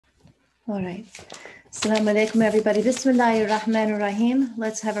All right. Assalamu alaikum, everybody. Bismillahir Rahmanir Rahim.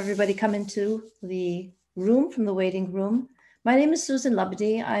 Let's have everybody come into the room from the waiting room. My name is Susan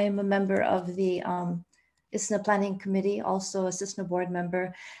Labdi. I am a member of the ISNA Planning Committee, also a ISNA board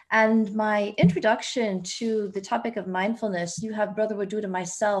member. And my introduction to the topic of mindfulness, you have Brother Wadud and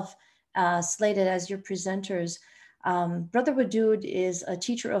myself slated as your presenters. Brother Wadud is a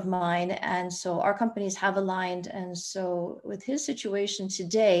teacher of mine, and so our companies have aligned. And so with his situation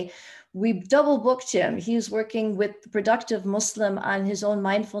today, we double booked him. He's working with the Productive Muslim on his own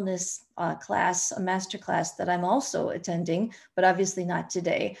mindfulness class, a master class that I'm also attending, but obviously not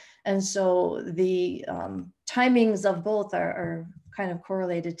today. And so the timings of both are kind of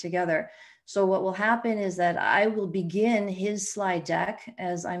correlated together. So what will happen is that I will begin his slide deck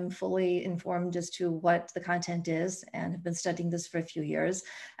as I'm fully informed as to what the content is and have been studying this for a few years.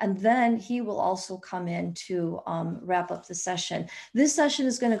 And then he will also come in to wrap up the session. This session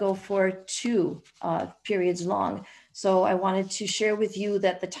is going to go for 2 periods long. So I wanted to share with you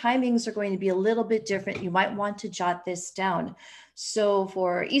that the timings are going to be a little bit different. You might want to jot this down. So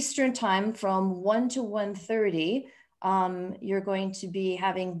for Eastern time from 1 to 1:30, you're going to be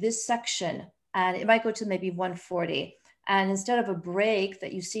having this section, and it might go to maybe 1:40. And instead of a break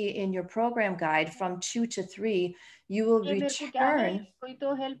that you see in your program guide from 2 to 3, you will return.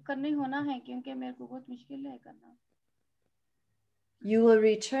 You will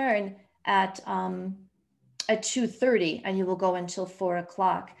return at 2:30, and you will go until 4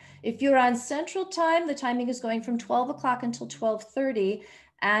 o'clock. If you're on Central Time, the timing is going from 12 o'clock until 12:30,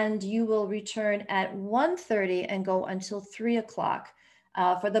 and you will return at 1:30 and go until 3 o'clock.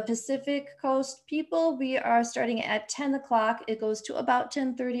 For the Pacific Coast people, we are starting at 10 o'clock. It goes to about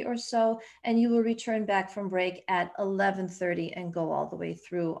 10:30 or so, and you will return back from break at 11:30 and go all the way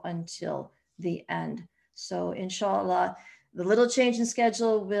through until the end. So inshallah, the little change in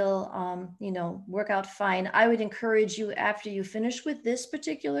schedule will, work out fine. I would encourage you, after you finish with this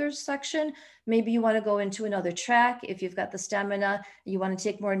particular section, maybe you want to go into another track. If you've got the stamina, you want to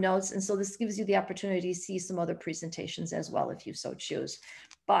take more notes. And so this gives you the opportunity to see some other presentations as well, if you so choose.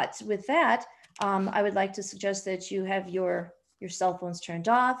 But with that, I would like to suggest that you have your cell phones turned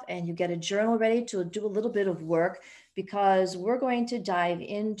off and you get a journal ready to do a little bit of work, because we're going to dive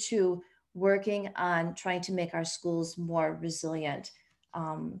into working on trying to make our schools more resilient.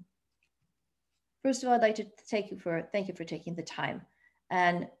 First of all, I'd like to thank you for taking the time.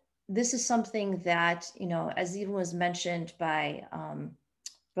 And this is something that, as even was mentioned by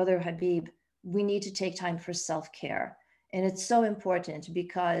Brother Habib, we need to take time for self-care. And it's so important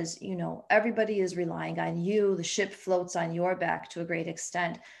because, everybody is relying on you. The ship floats on your back to a great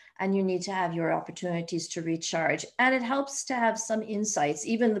extent, and you need to have your opportunities to recharge. And it helps to have some insights.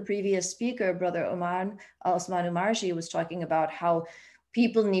 Even the previous speaker, Brother Osman Umarji, was talking about how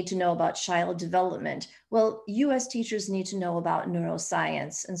people need to know about child development. Well, US teachers need to know about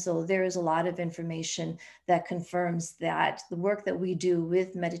neuroscience. And so there is a lot of information that confirms that the work that we do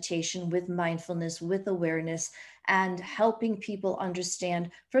with meditation, with mindfulness, with awareness, and helping people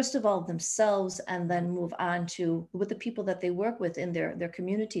understand, first of all, themselves, and then move on to with the people that they work with in their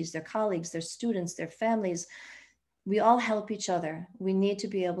communities, their colleagues, their students, their families. We all help each other. We need to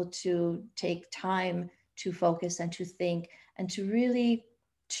be able to take time to focus and to think and to really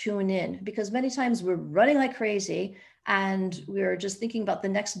tune in, because many times we're running like crazy and we're just thinking about the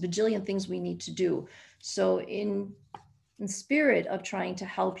next bajillion things we need to do. So in spirit of trying to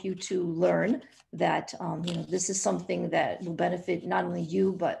help you to learn that this is something that will benefit not only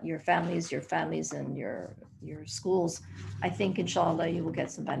you but your families and your schools, I think inshallah you will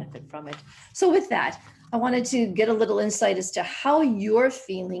get some benefit from it. So with that, I wanted to get a little insight as to how you're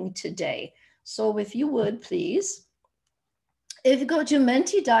feeling today. So if you would please, if you go to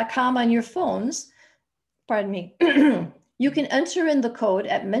menti.com on your phones, pardon me, you can enter in the code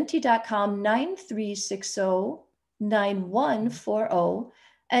at menti.com 93609140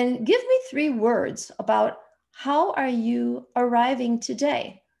 and give me 3 words about how are you arriving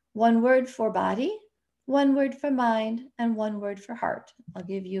today. 1 word for body, 1 word for mind, and 1 word for heart. I'll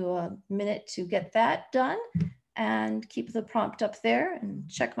give you a minute to get that done and keep the prompt up there and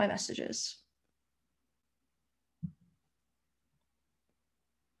check my messages.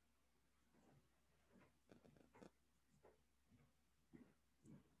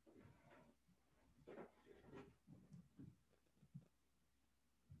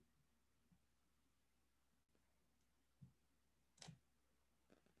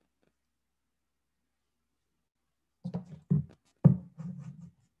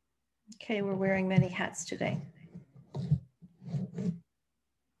 Okay, we're wearing many hats today.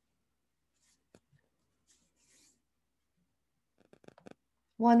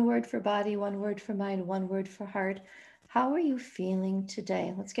 One word for body, one word for mind, one word for heart. How are you feeling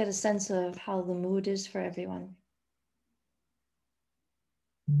today? Let's get a sense of how the mood is for everyone.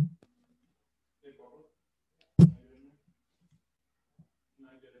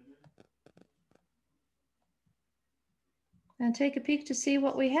 And take a peek to see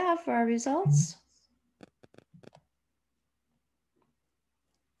what we have for our results.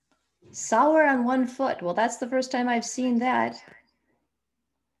 Sour on one foot. Well, that's the first time I've seen that.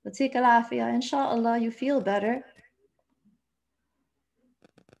 Latika Lafia, inshallah, you feel better.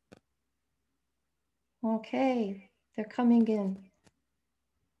 Okay, they're coming in.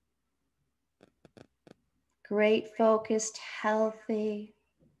 Great, focused, healthy.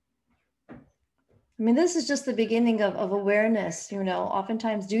 I mean, this is just the beginning of awareness, you know.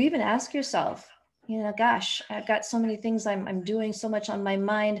 Oftentimes, do you even ask yourself, you know, gosh, I've got so many things I'm doing, so much on my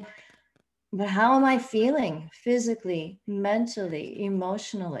mind, but how am I feeling physically, mentally,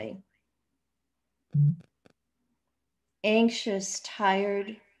 emotionally? Anxious,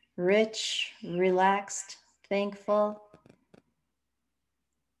 tired, rich, relaxed, thankful,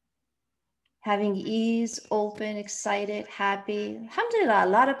 having ease, open, excited, happy. Alhamdulillah, a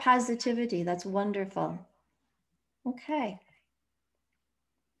lot of positivity. That's wonderful. Okay.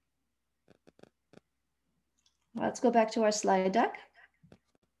 Let's go back to our slide deck.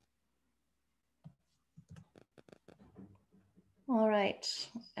 All right,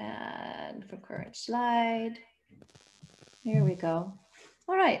 and for current slide, here we go.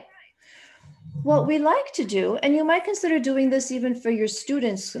 All right, what we like to do, and you might consider doing this even for your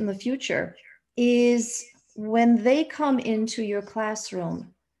students in the future, is when they come into your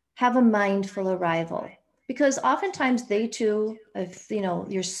classroom, have a mindful arrival. Because oftentimes they too, if you know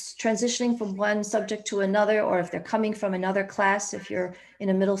you're transitioning from one subject to another, or if they're coming from another class, if you're in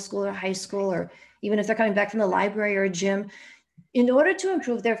a middle school or high school, or even if they're coming back from the library or a gym, in order to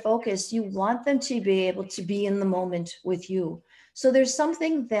improve their focus, you want them to be able to be in the moment with you. So there's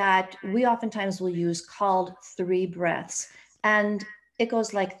something that we oftentimes will use called 3 breaths. And it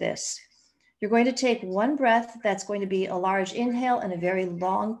goes like this. You're going to take one breath that's going to be a large inhale and a very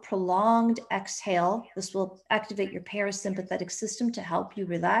long, prolonged exhale. This will activate your parasympathetic system to help you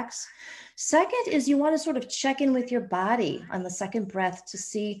relax. Second is you want to sort of check in with your body on the second breath to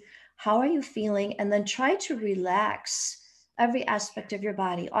see how are you feeling, and then try to relax every aspect of your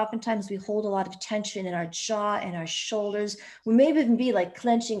body. Oftentimes we hold a lot of tension in our jaw and our shoulders. We may even be like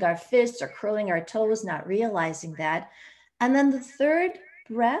clenching our fists or curling our toes, not realizing that. And then the third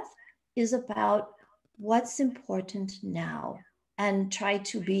breath is about what's important now, and try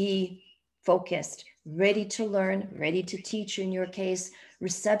to be focused, ready to learn, ready to teach in your case,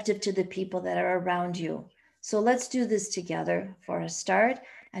 receptive to the people that are around you. So let's do this together for a start.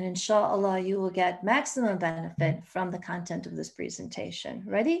 And inshallah, you will get maximum benefit from the content of this presentation.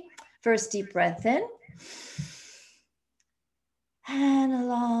 Ready? First, deep breath in. And a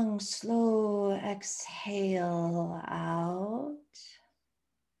long, slow exhale out.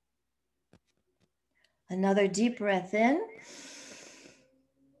 Another deep breath in.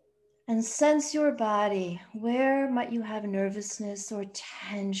 And sense your body. Where might you have nervousness or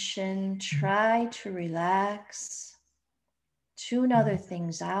tension? Try to relax. Tune other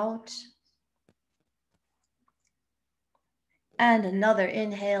things out. And another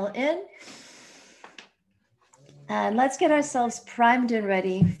inhale in. And let's get ourselves primed and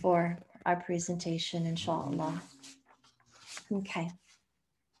ready for our presentation, inshallah. Okay.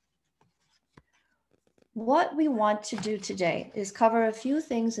 What we want to do today is cover a few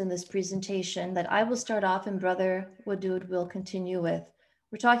things in this presentation that I will start off and Brother Wadud will continue with.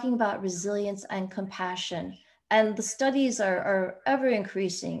 We're talking about resilience and compassion. And the studies are ever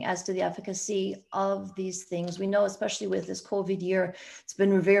increasing as to the efficacy of these things. We know, especially with this COVID year, it's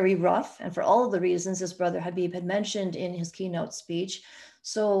been very rough. And for all of the reasons, as Brother Habib had mentioned in his keynote speech.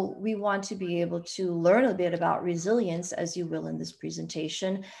 So we want to be able to learn a bit about resilience, as you will in this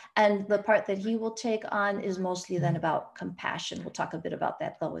presentation. And the part that he will take on is mostly then about compassion. We'll talk a bit about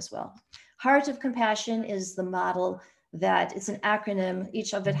that though as well. Heart of Compassion is the model that it's an acronym.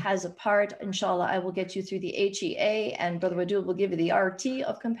 Each of it has a part. Inshallah, I will get you through the HEA, and Brother Wadud will give you the RT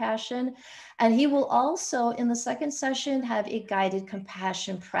of compassion. And he will also, in the second session, have a guided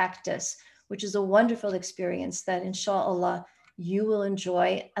compassion practice, which is a wonderful experience that inshallah you will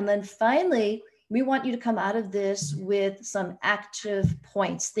enjoy. And then finally, we want you to come out of this with some active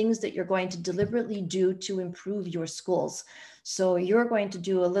points, things that you're going to deliberately do to improve your schools. So you're going to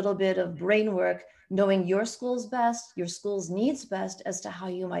do a little bit of brain work, knowing your school's best, your school's needs best, as to how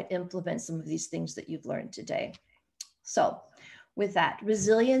you might implement some of these things that you've learned today. So with that,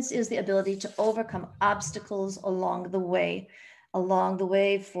 resilience is the ability to overcome obstacles along the way. along the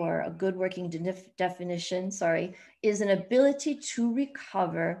way for a good working definition, is an ability to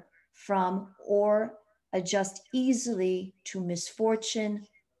recover from or adjust easily to misfortune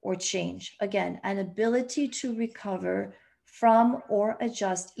or change. Again, an ability to recover from or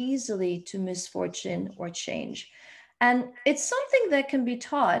adjust easily to misfortune or change. And it's something that can be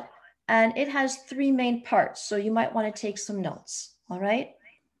taught, and it has three main parts. So you might want to take some notes. All right.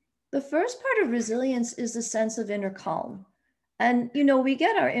 The first part of resilience is the sense of inner calm. And, we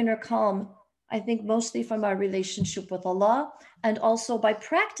get our inner calm, I think, mostly from our relationship with Allah and also by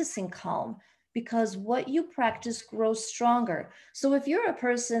practicing calm, because what you practice grows stronger. So if you're a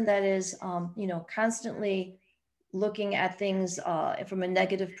person that is, constantly looking at things from a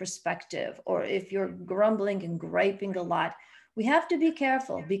negative perspective, or if you're grumbling and griping a lot, we have to be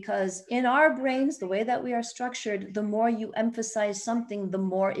careful, because in our brains, the way that we are structured, the more you emphasize something, the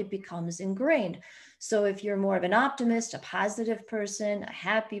more it becomes ingrained. So if you're more of an optimist, a positive person, a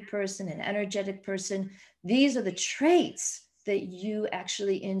happy person, an energetic person, these are the traits that you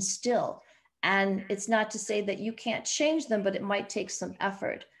actually instill. And it's not to say that you can't change them, but it might take some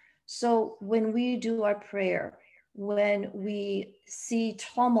effort. So when we do our prayer, when we see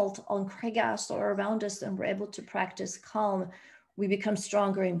tumult on chaos or around us and we're able to practice calm, we become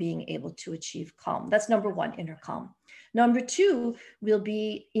stronger in being able to achieve calm. That's number one, inner calm. Number two will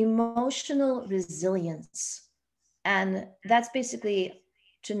be emotional resilience. And that's basically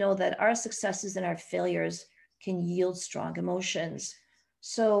to know that our successes and our failures can yield strong emotions.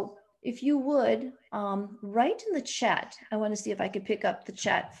 So if you would, write in the chat. I want to see if I could pick up the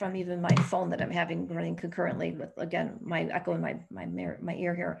chat from even my phone that I'm having running concurrently with, again, my echo in my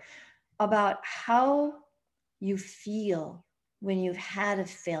ear here, about how you feel when you've had a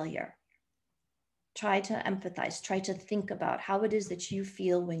failure. Try to empathize, try to think about how it is that you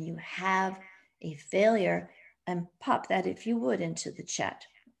feel when you have a failure, and pop that, if you would, into the chat.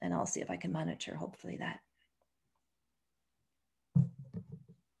 And I'll see if I can monitor, hopefully, that.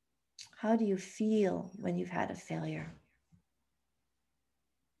 How do you feel when you've had a failure?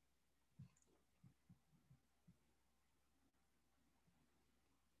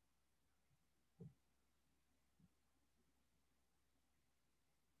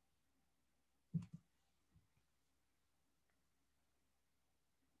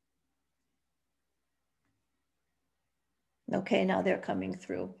 Okay, now they're coming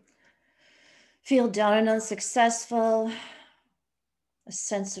through. Feel down and unsuccessful, a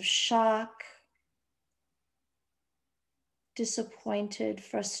sense of shock, disappointed,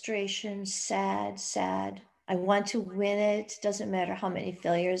 frustration, sad. I want to win it. Doesn't matter how many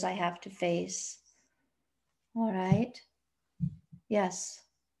failures I have to face. All right. Yes.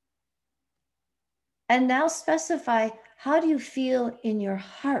 And now specify, how do you feel in your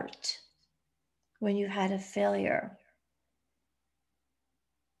heart when you had a failure?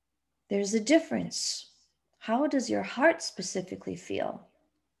 There's a difference. How does your heart specifically feel?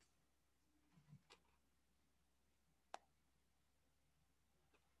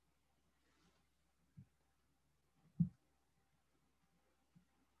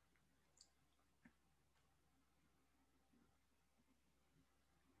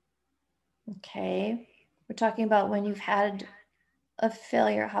 Okay. We're talking about when you've had a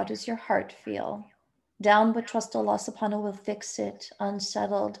failure, how does your heart feel? Down, but trust Allah subhanahu will fix it.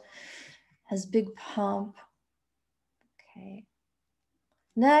 Unsettled, has big pump. Okay.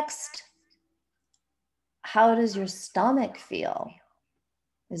 Next, how does your stomach feel?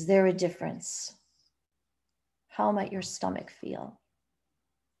 Is there a difference? How might your stomach feel?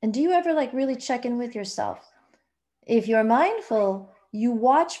 And do you ever really check in with yourself? If you're mindful, you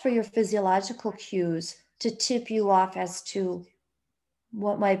watch for your physiological cues to tip you off as to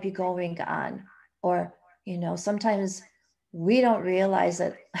what might be going on. Or, sometimes we don't realize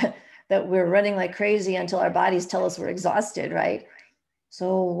that that we're running like crazy until our bodies tell us we're exhausted, right?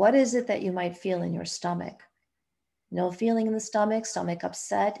 So what is it that you might feel in your stomach? No feeling in the stomach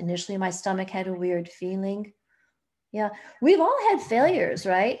upset. Initially, my stomach had a weird feeling. Yeah, we've all had failures,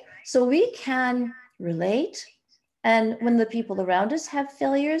 right? So we can relate. And when the people around us have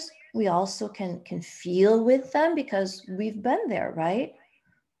failures, we also can feel with them because we've been there, right?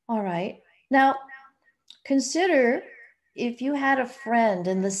 All right. Now, consider if you had a friend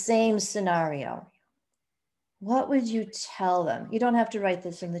in the same scenario, what would you tell them? You don't have to write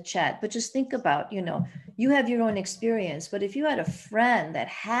this in the chat, but just think about, you have your own experience, but if you had a friend that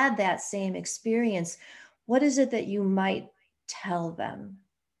had that same experience, what is it that you might tell them?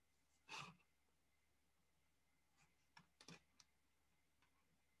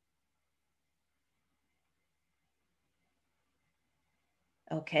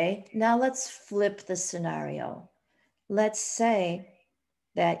 Okay, now let's flip the scenario. let's say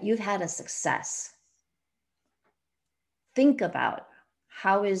that you've had a success. Think about,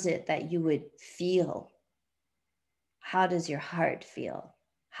 how is it that you would feel? How does your heart feel?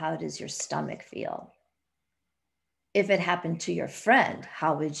 How does your stomach feel? If it happened to your friend,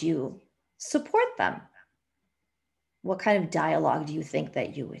 how would you support them? What kind of dialogue do you think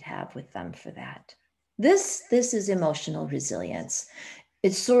that you would have with them for that? This is emotional resilience.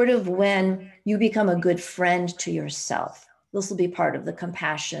 It's sort of when you become a good friend to yourself. This will be part of the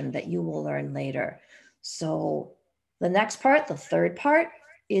compassion that you will learn later. So the next part, the third part,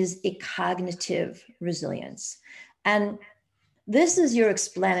 is a cognitive resilience. And this is your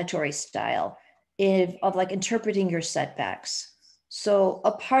explanatory style of like interpreting your setbacks. So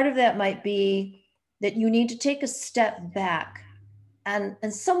a part of that might be that you need to take a step back and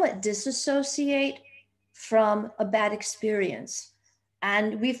somewhat disassociate from a bad experience.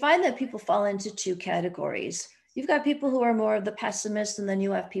 And we find that people fall into two categories. You've got people who are more of the pessimists, and then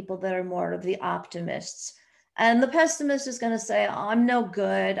you have people that are more of the optimists. And the pessimist is going to say, oh, I'm no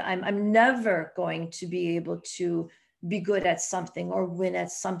good. I'm never going to be able to be good at something or win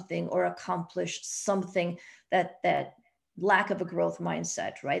at something or accomplish something. That lack of a growth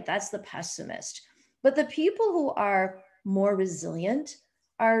mindset, right? That's the pessimist. But the people who are more resilient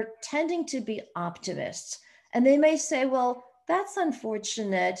are tending to be optimists. And they may say, well, that's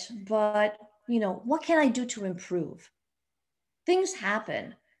unfortunate, but what can I do to improve? Things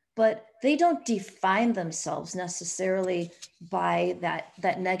happen, but they don't define themselves necessarily by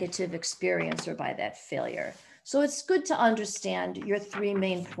that negative experience or by that failure. So it's good to understand your three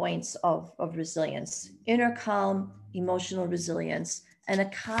main points of resilience: inner calm, emotional resilience, and a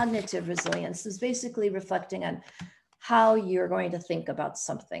cognitive resilience is basically reflecting on how you're going to think about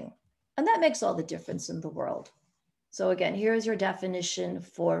something. And that makes all the difference in the world. So again, here's your definition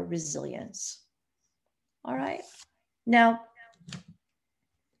for resilience. All right. Now,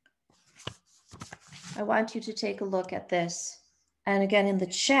 I want you to take a look at this. And again, in the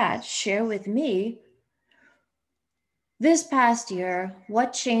chat, share with me, this past year,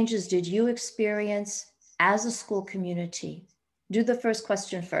 what changes did you experience as a school community? Do the first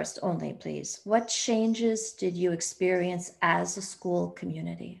question first only, please. What changes did you experience as a school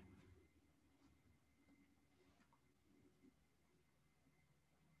community?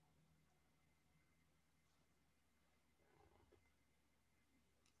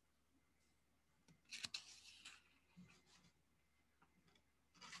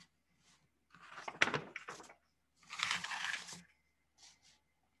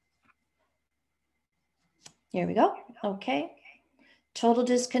 Here we go. Okay. Total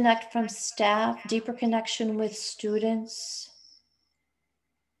disconnect from staff, deeper connection with students.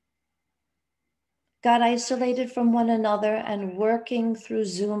 Got isolated from one another and working through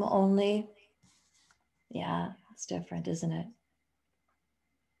Zoom only. Yeah, it's different, isn't it?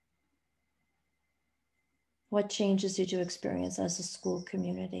 What changes did you experience as a school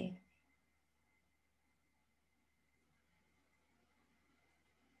community?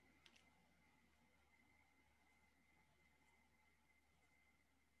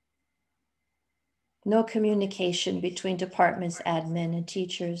 No communication between departments, admin, and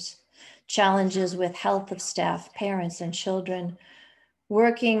teachers. Challenges with health of staff, parents, and children.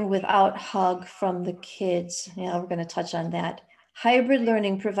 Working without hug from the kids. Yeah, we're going to touch on that. Hybrid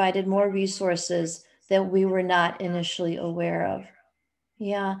learning provided more resources that we were not initially aware of.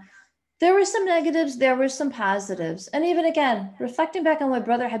 Yeah, there were some negatives, there were some positives. And even again, reflecting back on what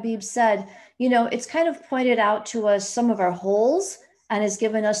Brother Habib said, it's kind of pointed out to us some of our holes and has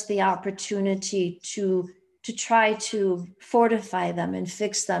given us the opportunity to try to fortify them and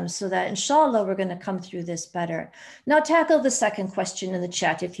fix them so that inshallah we're going to come through this better. Now tackle the second question in the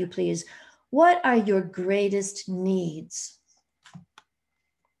chat, if you please. What are your greatest needs?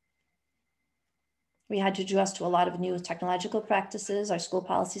 We had to adjust to a lot of new technological practices. Our school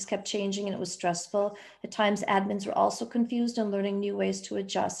policies kept changing and it was stressful. At times, admins were also confused and learning new ways to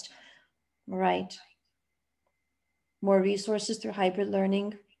adjust. Right. More resources through hybrid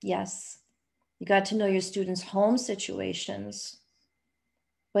learning. Yes. You got to know your students' home situations.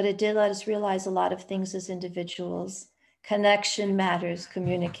 But it did let us realize a lot of things as individuals. Connection matters,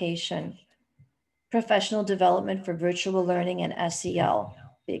 communication. Professional development for virtual learning and SEL.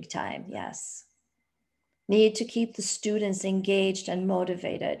 Big time, yes. Need to keep the students engaged and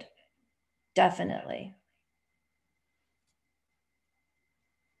motivated. Definitely.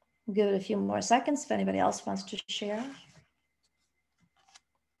 We'll give it a few more seconds if anybody else wants to share.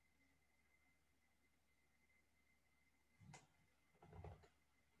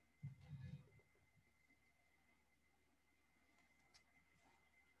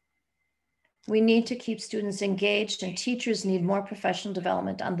 We need to keep students engaged, and teachers need more professional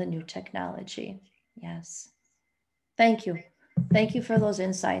development on the new technology. Yes. Thank you. Thank you for those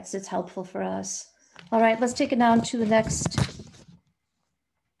insights. It's helpful for us. All right, let's take it down to the next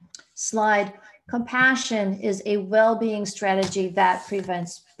slide. Compassion is a well-being strategy that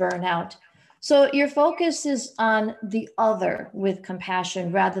prevents burnout. So your focus is on the other with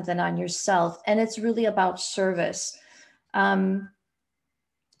compassion rather than on yourself, and it's really about service.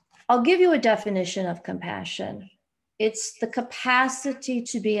 I'll give you a definition of compassion. It's the capacity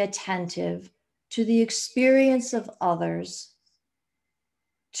to be attentive to the experience of others,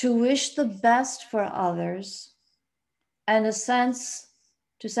 to wish the best for others, and to sense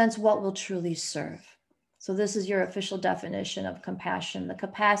what will truly serve. So this is your official definition of compassion: the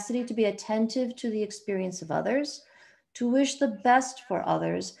capacity to be attentive to the experience of others, to wish the best for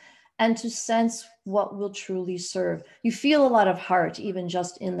others, and to sense what will truly serve. You feel a lot of heart even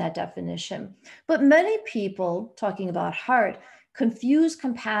just in that definition. But many people, talking about heart, confuse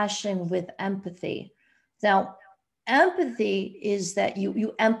compassion with empathy. Now, empathy is that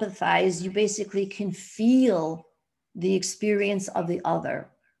you empathize, you basically can feel the experience of the other.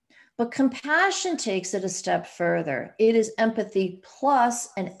 But compassion takes it a step further. It is empathy plus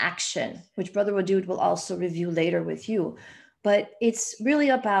an action, which Brother Wadud will also review later with you. But it's really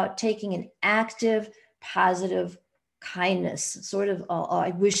about taking an active, positive kindness, sort of, I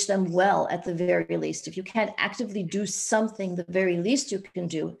wish them well at the very least. If you can't actively do something, the very least you can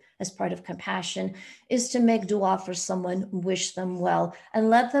do as part of compassion is to make dua for someone, wish them well, and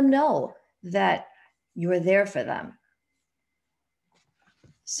let them know that you're there for them.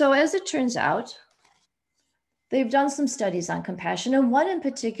 So as it turns out, they've done some studies on compassion, and one in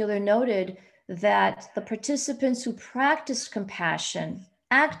particular noted that the participants who practiced compassion,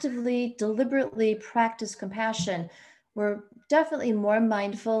 actively, deliberately practiced compassion, were definitely more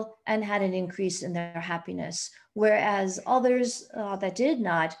mindful and had an increase in their happiness, whereas others that did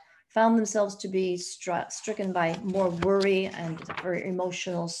not found themselves to be stricken by more worry and or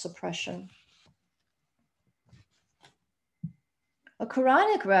emotional suppression. A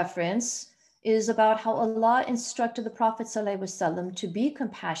Quranic reference is about how Allah instructed the Prophet ﷺ to be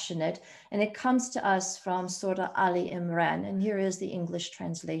compassionate, and it comes to us from Surah Ali Imran, and here is the English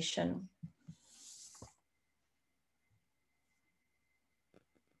translation.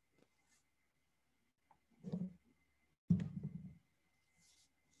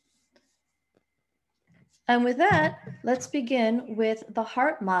 And with that, let's begin with the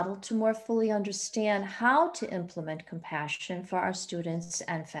heart model to more fully understand how to implement compassion for our students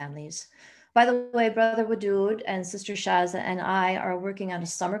and families. By the way, Brother Wadud and Sister Shaza and I are working on a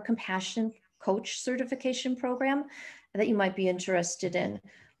summer compassion coach certification program that you might be interested in.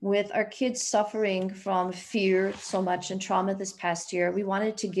 With our kids suffering from fear so much and trauma this past year, we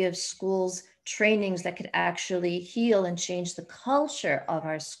wanted to give schools trainings that could actually heal and change the culture of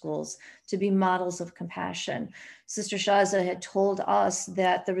our schools to be models of compassion. Sister Shaza had told us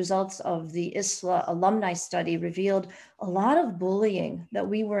that the results of the ISNA alumni study revealed a lot of bullying that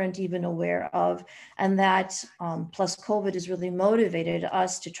we weren't even aware of, and that plus COVID has really motivated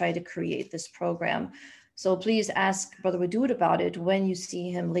us to try to create this program. So please ask Brother Wadud about it when you see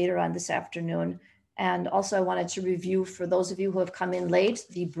him later on this afternoon. And also I wanted to review, for those of you who have come in late,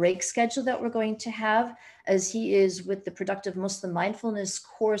 the break schedule that we're going to have, as he is with the Productive Muslim Mindfulness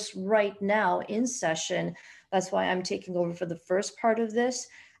course right now in session. That's why I'm taking over for the first part of this.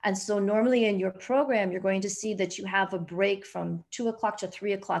 And so normally in your program, you're going to see that you have a break from 2 o'clock to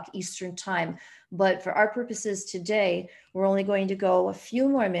 3 o'clock Eastern time. But for our purposes today, we're only going to go a few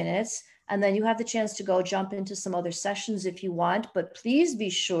more minutes, and then you have the chance to go jump into some other sessions if you want. But please be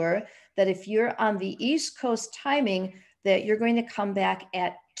sure that if you're on the East Coast timing, that you're going to come back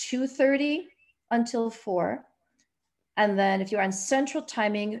at 2:30 until 4. And then if you're on Central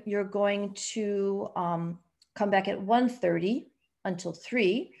timing, you're going to come back at 1:30 until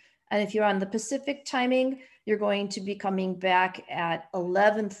 3. And if you're on the Pacific timing, you're going to be coming back at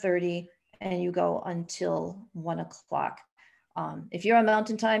 11:30 and you go until 1 o'clock. If you're on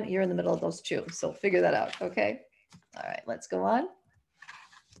Mountain Time, you're in the middle of those two. So figure that out, okay? All right, let's go on.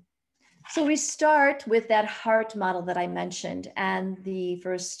 So we start with that heart model that I mentioned, and the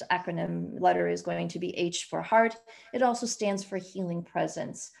first acronym letter is going to be H for heart. It also stands for healing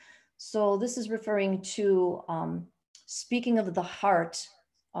presence. So this is referring to Speaking of the Heart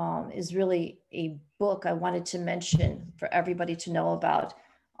is really a book I wanted to mention for everybody to know about.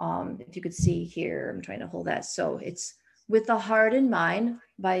 If you could see here, I'm trying to hold that. So it's With the Heart in Mind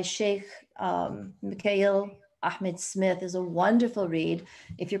by Sheikh Mikhail Ahmed Smith is a wonderful read.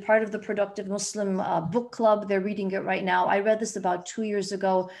 If you're part of the Productive Muslim book club, they're reading it right now. I read this about 2 years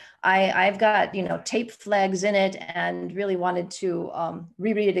ago. I've got, tape flags in it and really wanted to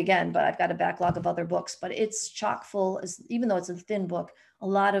reread it again, but I've got a backlog of other books. But it's chock full, even though it's a thin book, a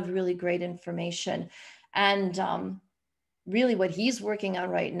lot of really great information. And really what he's working on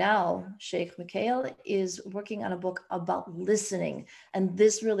right now, Sheikh Mikhail, is working on a book about listening. And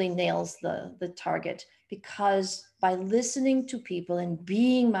this really nails the target, because by listening to people and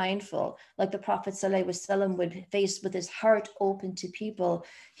being mindful, like the Prophet ﷺ would face with his heart open to people,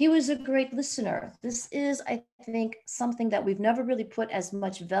 he was a great listener. This is, I think, something that we've never really put as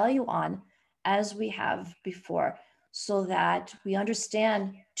much value on as we have before, so that we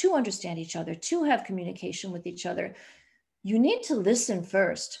understand each other, to have communication with each other. You need to listen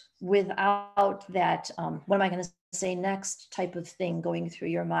first without that, what am I going to say next type of thing going through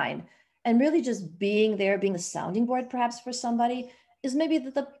your mind. And really just being there, being a sounding board perhaps for somebody, is maybe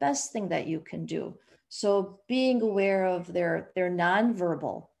the best thing that you can do. So being aware of their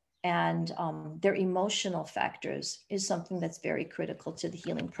nonverbal and their emotional factors is something that's very critical to the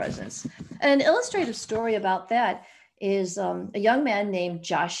healing presence. And an illustrative story about that is a young man named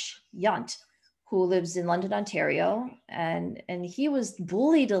Josh Yunt, who lives in London, Ontario, and he was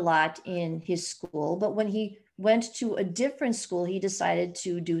bullied a lot in his school. But when he went to a different school, he decided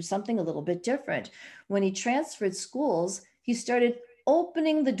to do something a little bit different. When he transferred schools, he started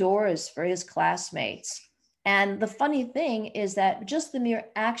opening the doors for his classmates. And the funny thing is that just the mere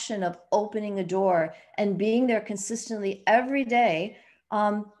action of opening a door and being there consistently every day,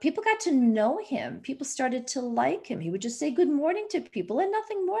 people got to know him. People started to like him. He would just say good morning to people and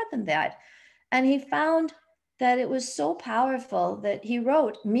nothing more than that. And he found that it was so powerful that he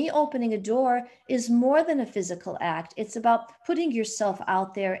wrote, me opening a door is more than a physical act. It's about putting yourself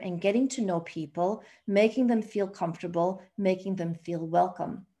out there and getting to know people, making them feel comfortable, making them feel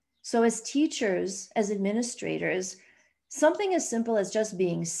welcome. So as teachers, as administrators, something as simple as just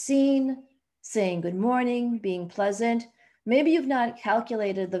being seen, saying good morning, being pleasant, maybe you've not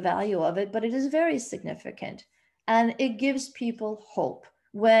calculated the value of it, but it is very significant. And it gives people hope.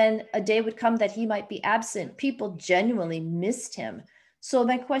 When a day would come that he might be absent, people genuinely missed him. So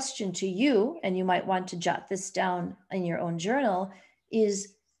my question to you, and you might want to jot this down in your own journal,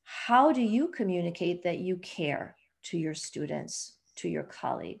 is how do you communicate that you care to your students, to your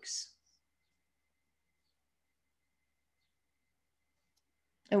colleagues?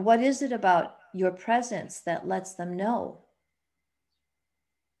 And what is it about your presence that lets them know?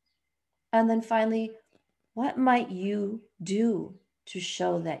 And then finally, what might you do to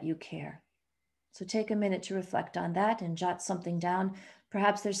show that you care? So take a minute to reflect on that and jot something down.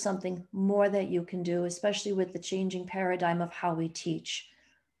 Perhaps there's something more that you can do, especially with the changing paradigm of how we teach.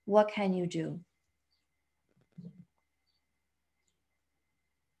 What can you do?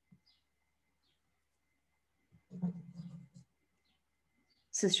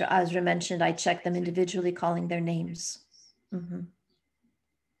 Sister Azra mentioned I check them individually, calling their names. Mm-hmm.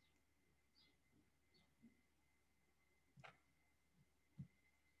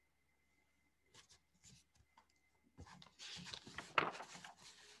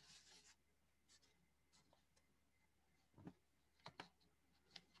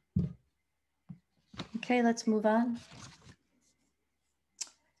 Okay, let's move on.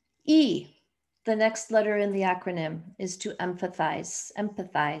 E, the next letter in the acronym, is to empathize.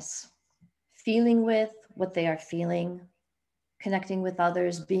 Empathize. Feeling with what they are feeling, connecting with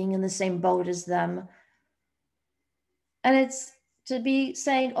others, being in the same boat as them. And it's to be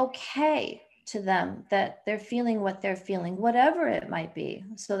saying okay to them that they're feeling what they're feeling, whatever it might be,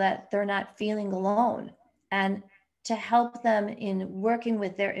 so that they're not feeling alone, and to help them in working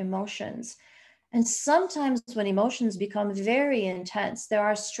with their emotions. And sometimes when emotions become very intense, there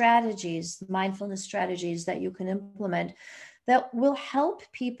are strategies, mindfulness strategies that you can implement that will help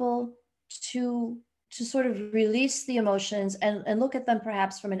people to sort of release the emotions and look at them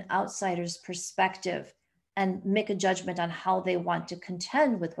perhaps from an outsider's perspective and make a judgment on how they want to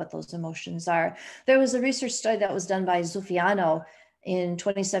contend with what those emotions are. There was a research study that was done by Zufiano in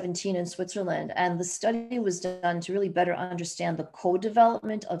 2017 in Switzerland, and the study was done to really better understand the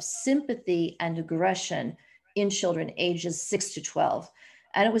co-development of sympathy and aggression in children ages 6 to 12.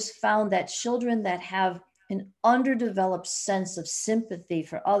 And it was found that children that have an underdeveloped sense of sympathy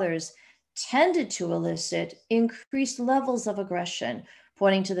for others tended to elicit increased levels of aggression,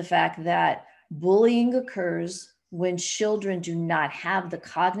 pointing to the fact that bullying occurs when children do not have the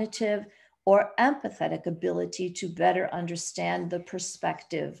cognitive or empathetic ability to better understand the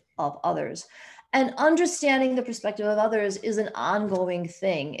perspective of others. And understanding the perspective of others is an ongoing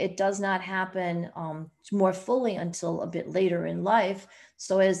thing. It does not happen more fully until a bit later in life.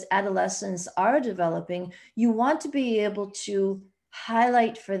 So as adolescents are developing, you want to be able to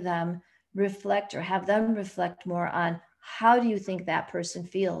highlight for them, reflect, or have them reflect more on, how do you think that person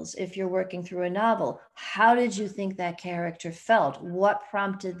feels? If you're working through a novel, how did you think that character felt? What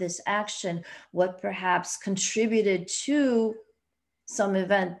prompted this action? What perhaps contributed to some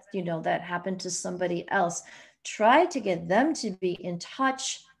event, that happened to somebody else? Try to get them to be in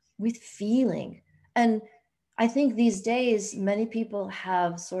touch with feeling. And I think these days, many people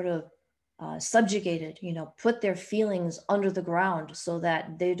have sort of subjugated, put their feelings under the ground so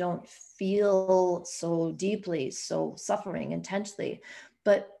that they don't feel so deeply, so suffering intensely.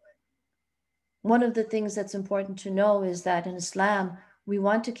 But one of the things that's important to know is that in Islam, we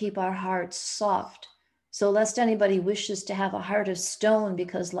want to keep our hearts soft. So, lest anybody wishes to have a heart of stone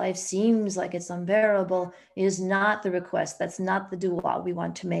because life seems like it's unbearable, is not the request. That's not the dua we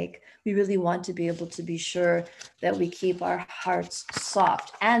want to make. We really want to be able to be sure that we keep our hearts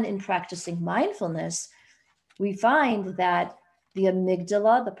soft. And in practicing mindfulness, we find that the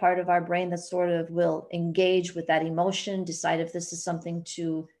amygdala, the part of our brain that sort of will engage with that emotion, decide if this is something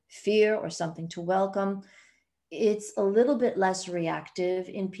to fear or something to welcome, it's a little bit less reactive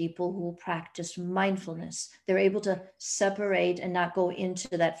in people who practice mindfulness. They're able to separate and not go into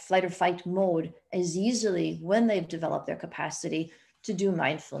that flight or fight mode as easily when they've developed their capacity to do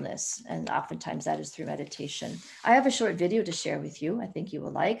mindfulness. And oftentimes that is through meditation. I have a short video to share with you, I think you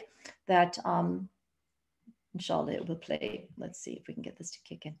will like, that inshallah it will play. Let's see if we can get this to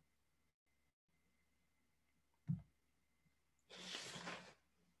kick in.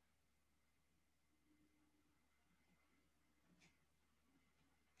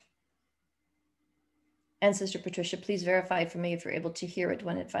 And Sister Patricia, please verify for me if you're able to hear it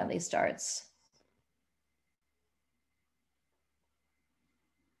when it finally starts.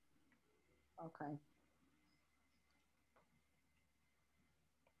 Okay.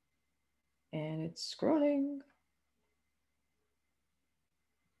 And it's scrolling.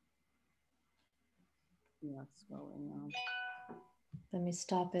 Yeah, it's scrolling now. Let me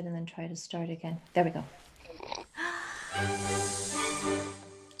stop it and then try to start again. There we go.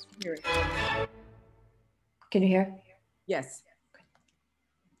 Hear it. Can you hear? Yes.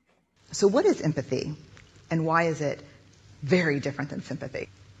 So what is empathy, and why is it very different than sympathy?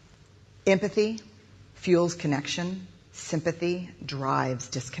 Empathy fuels connection. Sympathy drives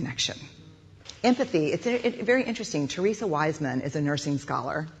disconnection. Empathy, it's very interesting. Teresa Wiseman is a nursing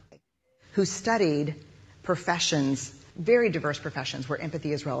scholar who studied professions, very diverse professions where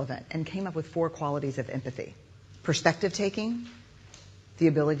empathy is relevant, and came up with 4 qualities of empathy. Perspective taking, the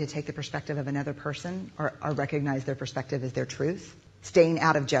ability to take the perspective of another person or recognize their perspective as their truth. Staying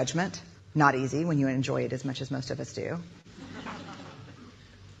out of judgment, not easy when you enjoy it as much as most of us do.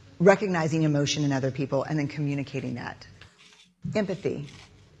 Recognizing emotion in other people and then communicating that. Empathy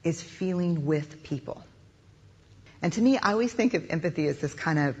is feeling with people. And to me, I always think of empathy as this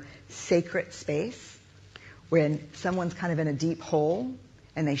kind of sacred space when someone's kind of in a deep hole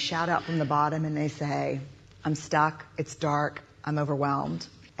and they shout out from the bottom and they say, I'm stuck, it's dark, I'm overwhelmed.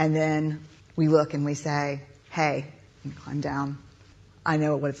 And then we look and we say, hey, you climb down. I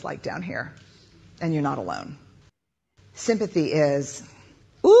know what it's like down here, and you're not alone. Sympathy is,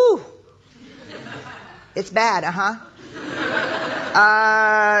 ooh, it's bad,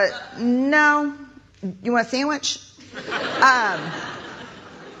 no, you want a sandwich?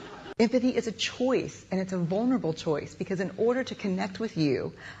 Empathy is a choice, and it's a vulnerable choice, because in order to connect with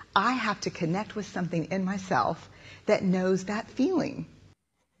you, I have to connect with something in myself that knows that feeling.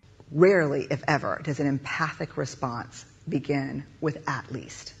 Rarely, if ever, does an empathic response begin with "at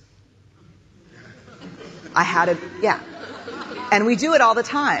least." Yeah. And we do it all the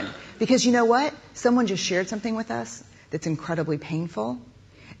time. Because you know what? Someone just shared something with us that's incredibly painful,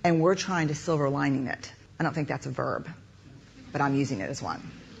 and we're trying to silver lining it. I don't think that's a verb, but I'm using it as one.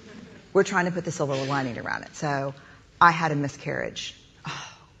 We're trying to put the silver lining around it. So, I had a miscarriage. Oh,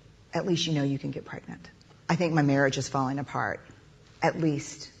 at least you know you can get pregnant. I think my marriage is falling apart. At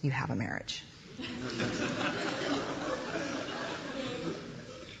least you have a marriage.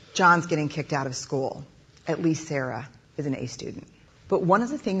 John's getting kicked out of school. At least Sarah is an A student. But one of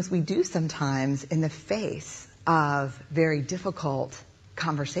the things we do sometimes in the face of very difficult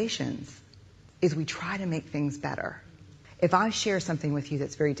conversations is we try to make things better. If I share something with you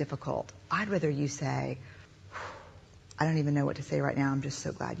that's very difficult, I'd rather you say, I don't even know what to say right now, I'm just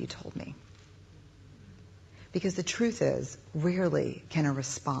so glad you told me. Because the truth is, rarely can a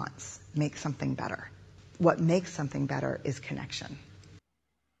response make something better. What makes something better is connection.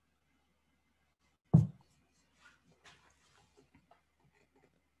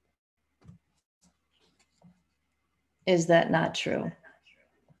 Is that not true?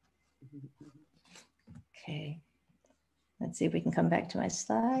 Okay. Let's see if we can come back to my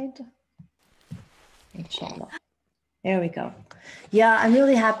slide. Inshallah. There we go. Yeah, I'm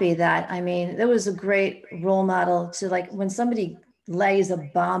really happy that, I mean, there was a great role model to, like, when somebody lays a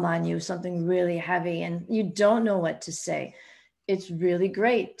bomb on you, something really heavy, and you don't know what to say, it's really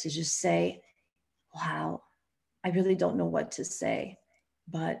great to just say, wow, I really don't know what to say,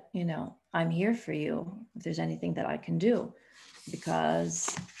 but, you know, I'm here for you if there's anything that I can do,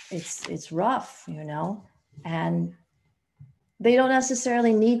 because it's rough, you know, and they don't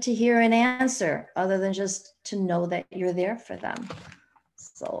necessarily need to hear an answer other than just to know that you're there for them.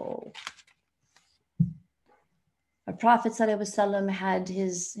 So our Prophet ﷺ had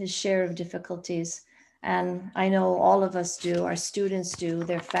his share of difficulties. And I know all of us do, our students do,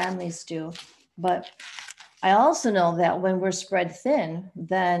 their families do. But I also know that when we're spread thin,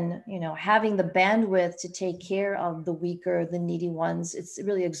 then, you know, having the bandwidth to take care of the weaker, the needy ones, it's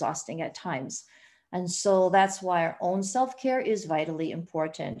really exhausting at times. And so that's why our own self-care is vitally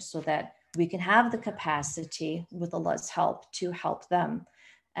important, so that we can have the capacity with Allah's help to help them.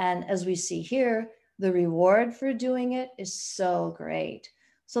 And as we see here, the reward for doing it is so great.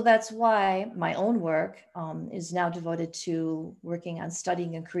 So that's why my own work is now devoted to working on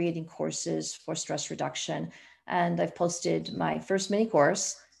studying and creating courses for stress reduction. And I've posted my first mini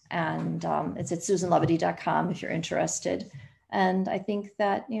course, and it's at susanlabadie.com if you're interested. And I think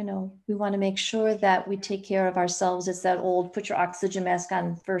that, you know, we want to make sure that we take care of ourselves. It's that old put your oxygen mask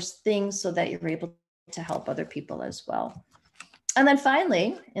on first thing so that you're able to help other people as well. And then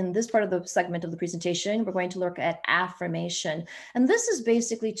finally, in this part of the segment of the presentation, we're going to look at affirmation. And this is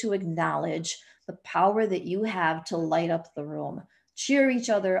basically to acknowledge the power that you have to light up the room, cheer each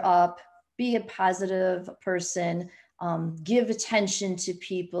other up, be a positive person, give attention to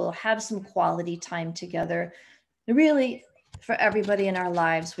people, have some quality time together. Really, for everybody in our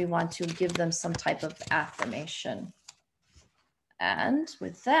lives, we want to give them some type of affirmation. And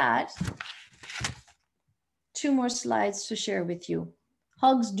with that, 2 more slides to share with you.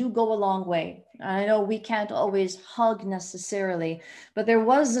 Hugs do go a long way. I know we can't always hug necessarily, but there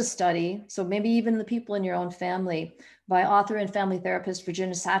was a study, so maybe even the people in your own family, by author and family therapist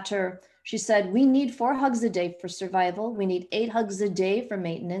Virginia Satter. She said, we need 4 hugs a day for survival, we need 8 hugs a day for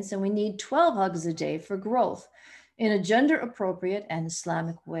maintenance, and we need 12 hugs a day for growth. In a gender appropriate and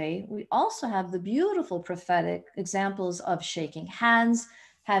Islamic way, we also have the beautiful prophetic examples of shaking hands,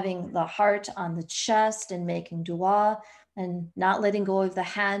 having the heart on the chest and making dua, and not letting go of the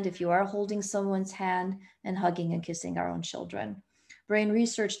hand if you are holding someone's hand, and hugging and kissing our own children. Brain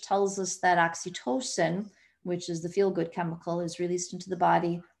research tells us that oxytocin, which is the feel-good chemical, is released into the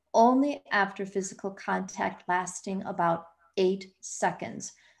body only after physical contact lasting about 8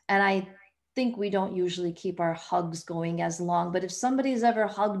 seconds. And I think we don't usually keep our hugs going as long, but if somebody's ever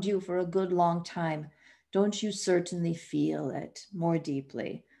hugged you for a good long time, don't you certainly feel it more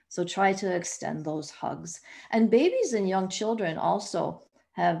deeply? So try to extend those hugs. And babies and young children also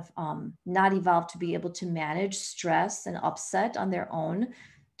have not evolved to be able to manage stress and upset on their own.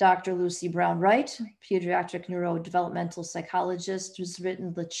 Dr. Lucy Brown Wright, pediatric neurodevelopmental psychologist, who's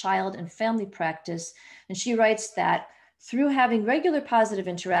written The Child and Family Practice, and she writes that through having regular positive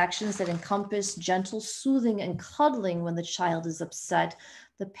interactions that encompass gentle soothing and cuddling when the child is upset,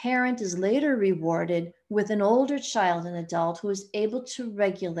 the parent is later rewarded with an older child and adult who is able to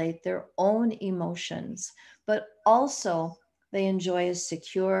regulate their own emotions, but also they enjoy a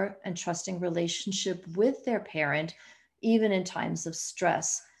secure and trusting relationship with their parent, even in times of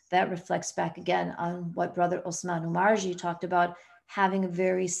stress. That reflects back again on what Brother Osman Umarji talked about, having a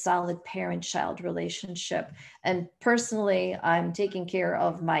very solid parent-child relationship. And personally, I'm taking care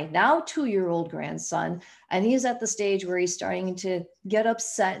of my now 2-year-old grandson, and he's at the stage where he's starting to get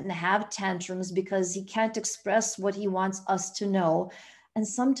upset and have tantrums because he can't express what he wants us to know. And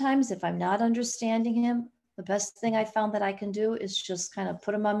sometimes if I'm not understanding him, the best thing I found that I can do is just kind of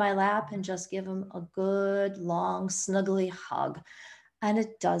put him on my lap and just give him a good, long, snuggly hug. And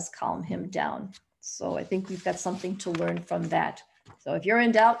it does calm him down. So I think we've got something to learn from that. So if you're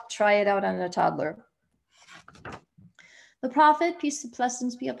in doubt, try it out on a toddler. The Prophet, peace and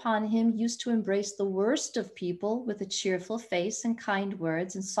blessings be upon him, used to embrace the worst of people with a cheerful face and kind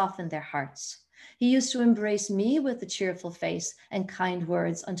words and soften their hearts. He used to embrace me with a cheerful face and kind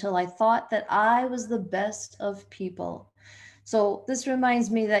words until I thought that I was the best of people. So this reminds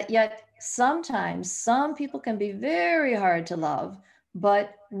me that yet sometimes some people can be very hard to love,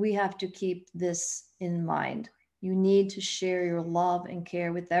 but we have to keep this in mind. You need to share your love and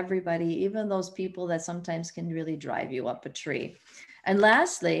care with everybody, even those people that sometimes can really drive you up a tree. And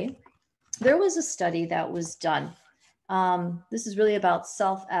lastly, there was a study that was done, This is really about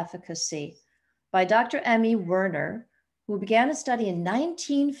self-efficacy by Dr. Emmy Werner, who began a study in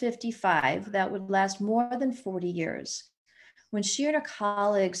 1955 that would last more than 40 years. When she and her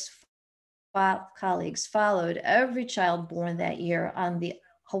colleagues followed every child born that year on the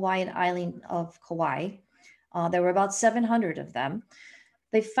Hawaiian island of Kauai, there were about 700 of them.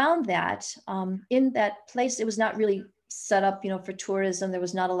 They found that in that place, it was not really set up, for tourism. There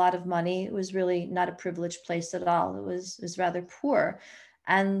was not a lot of money. It was really not a privileged place at all. It was rather poor.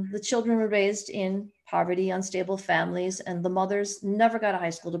 And the children were raised in poverty, unstable families, and the mothers never got a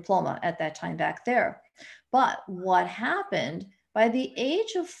high school diploma at that time back there. But what happened, by the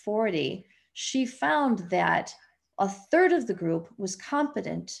age of 40, she found that a third of the group was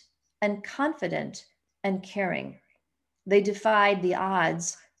competent and confident and caring. They defied the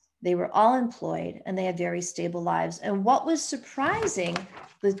odds. They were all employed and they had very stable lives. And what was surprising,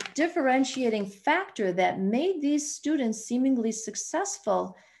 the differentiating factor that made these students seemingly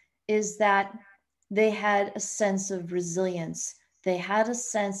successful is that they had a sense of resilience. They had a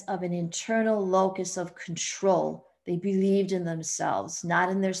sense of an internal locus of control. They believed in themselves, not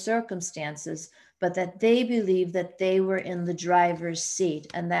in their circumstances, but that they believed that they were in the driver's seat,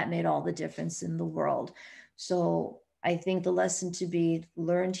 and that made all the difference in the world. So I think the lesson to be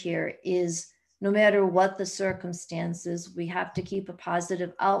learned here is no matter what the circumstances, we have to keep a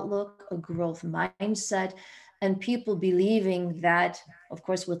positive outlook, a growth mindset, and people believing that, of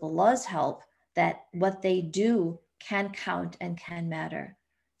course, with Allah's help, that what they do can count and can matter.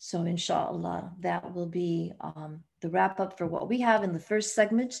 So inshallah, that will be the wrap up for what we have in the first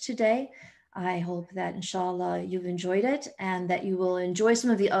segment today. I hope that inshallah you've enjoyed it and that you will enjoy some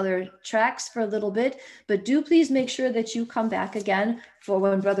of the other tracks for a little bit, but do please make sure that you come back again for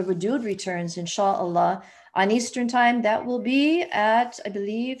when Brother Wadud returns, inshallah, on Eastern time. That will be at, I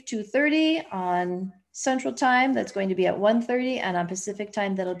believe, 2:30 on Central time. That's going to be at 1:30, and on Pacific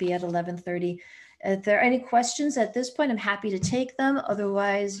time, that'll be at 11:30. If there are any questions at this point, I'm happy to take them.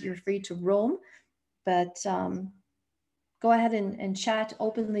 Otherwise, you're free to roam, but go ahead and chat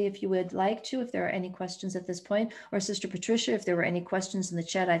openly if you would like to, if there are any questions at this point. Or Sister Patricia, if there were any questions in the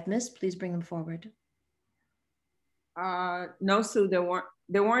chat I've missed, please bring them forward. No, Sue, there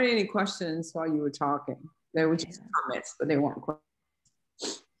weren't any questions while you were talking. There were just comments, but they weren't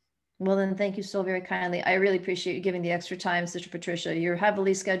questions. Well, then thank you so very kindly. I really appreciate you giving the extra time, Sister Patricia. You're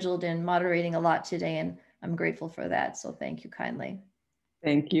heavily scheduled and moderating a lot today, and I'm grateful for that. So thank you kindly.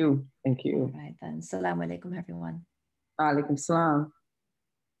 Thank you. Thank you. All right, then. Assalamu alaikum, everyone. Alaikum salam.